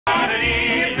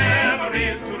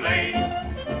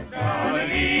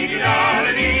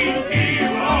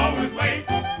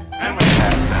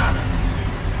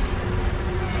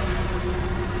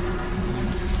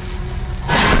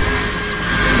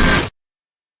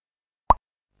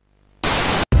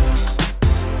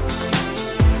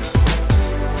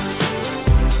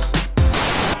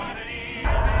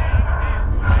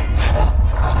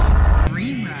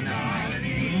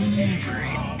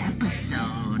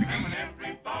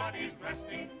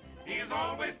He's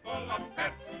always full of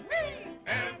pep.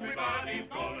 Everybody's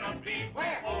gonna be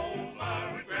where? Over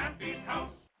at Grampy's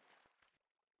house.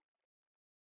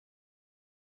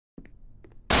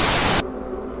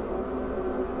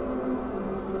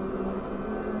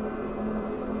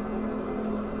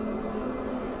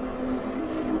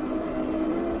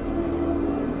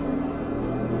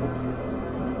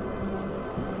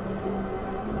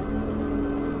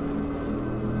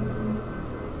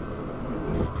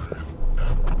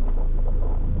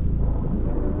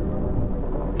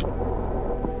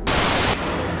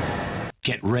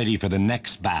 Get ready for the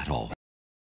next battle.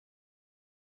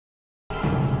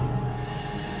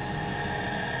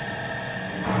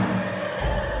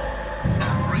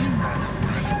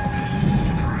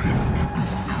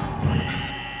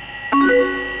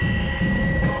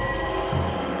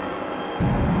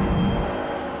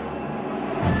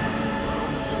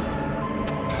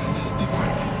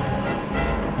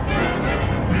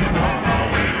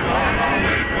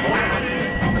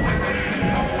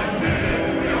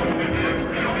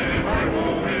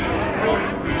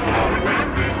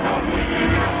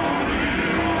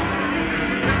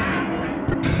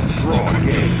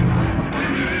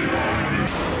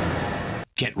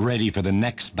 Get ready for the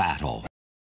next battle.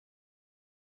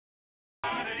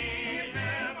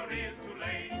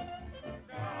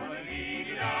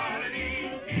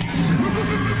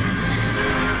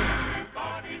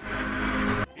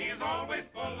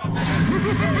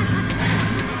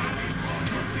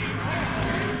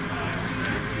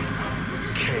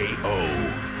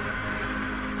 KO.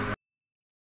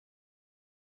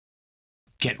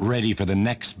 Get ready for the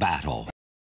next battle.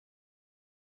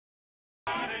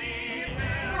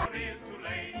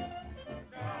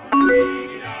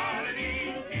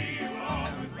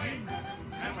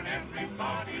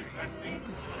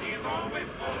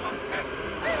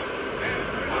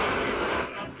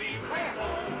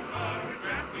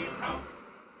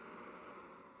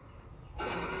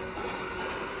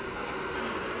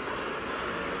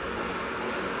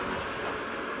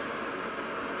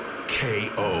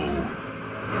 KO.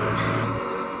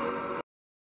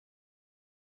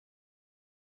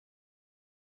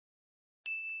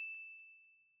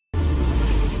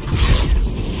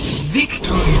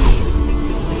 Victory.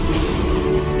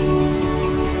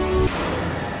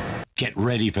 Get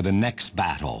ready for the next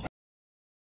battle.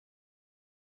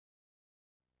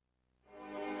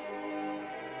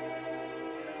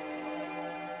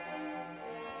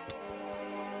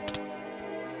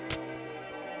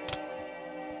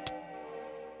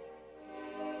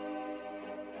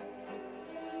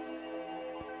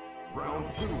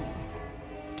 Round 2.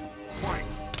 Fight.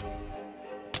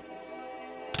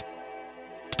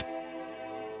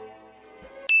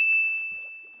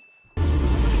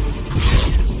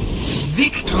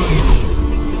 Victory.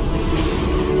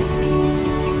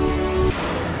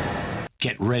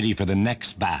 Get ready for the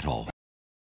next battle.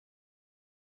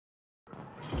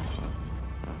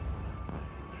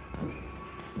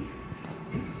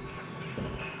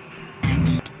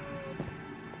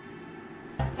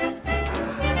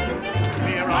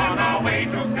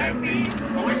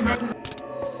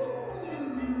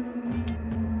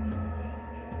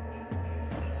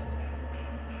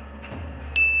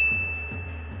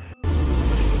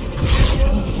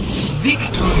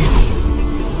 Victory!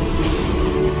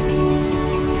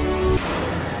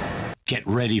 Get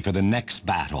ready for the next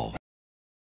battle.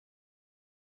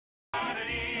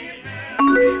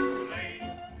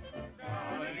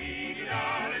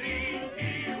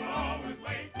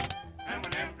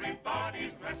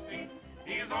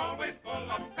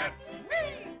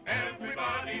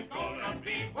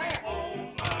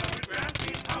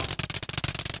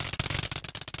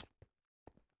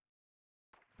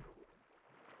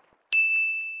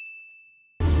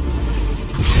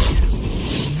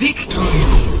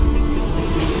 Victory!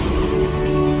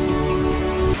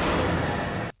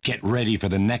 Get ready for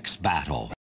the next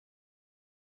battle.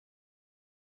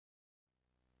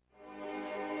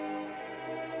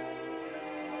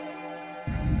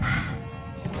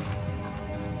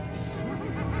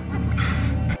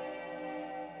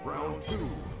 Round 2.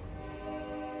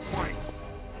 Fight.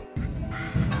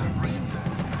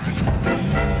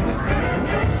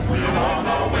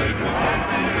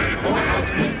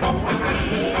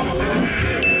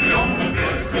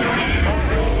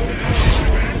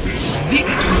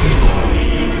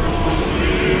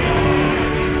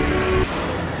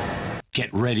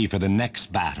 Get ready for the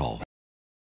next battle.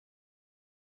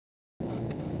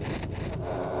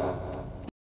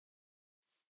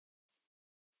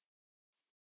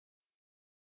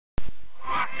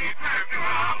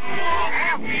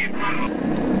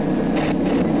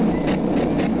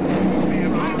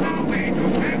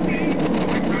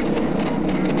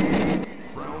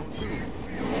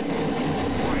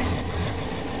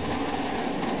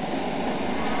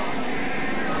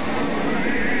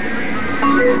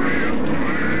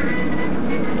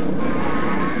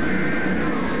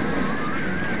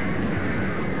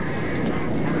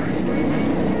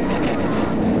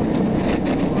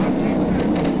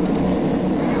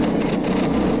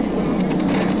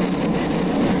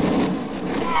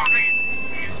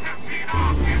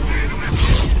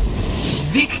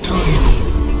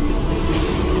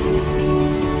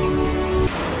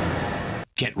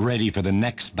 ready for the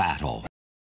next battle.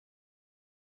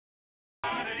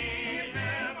 It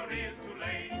never is too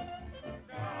late.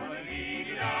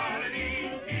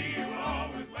 Dolly-dee-dolly-dee, he will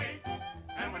always wait.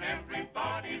 And when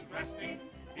everybody's resting,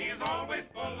 he is always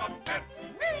full of pep.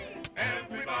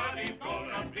 Everybody's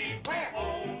gonna be where?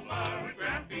 Old Larry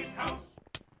Grampy's house.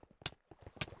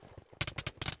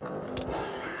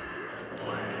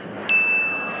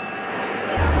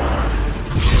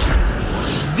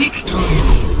 Victory!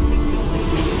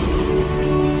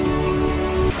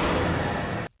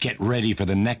 Get ready for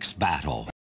the next battle.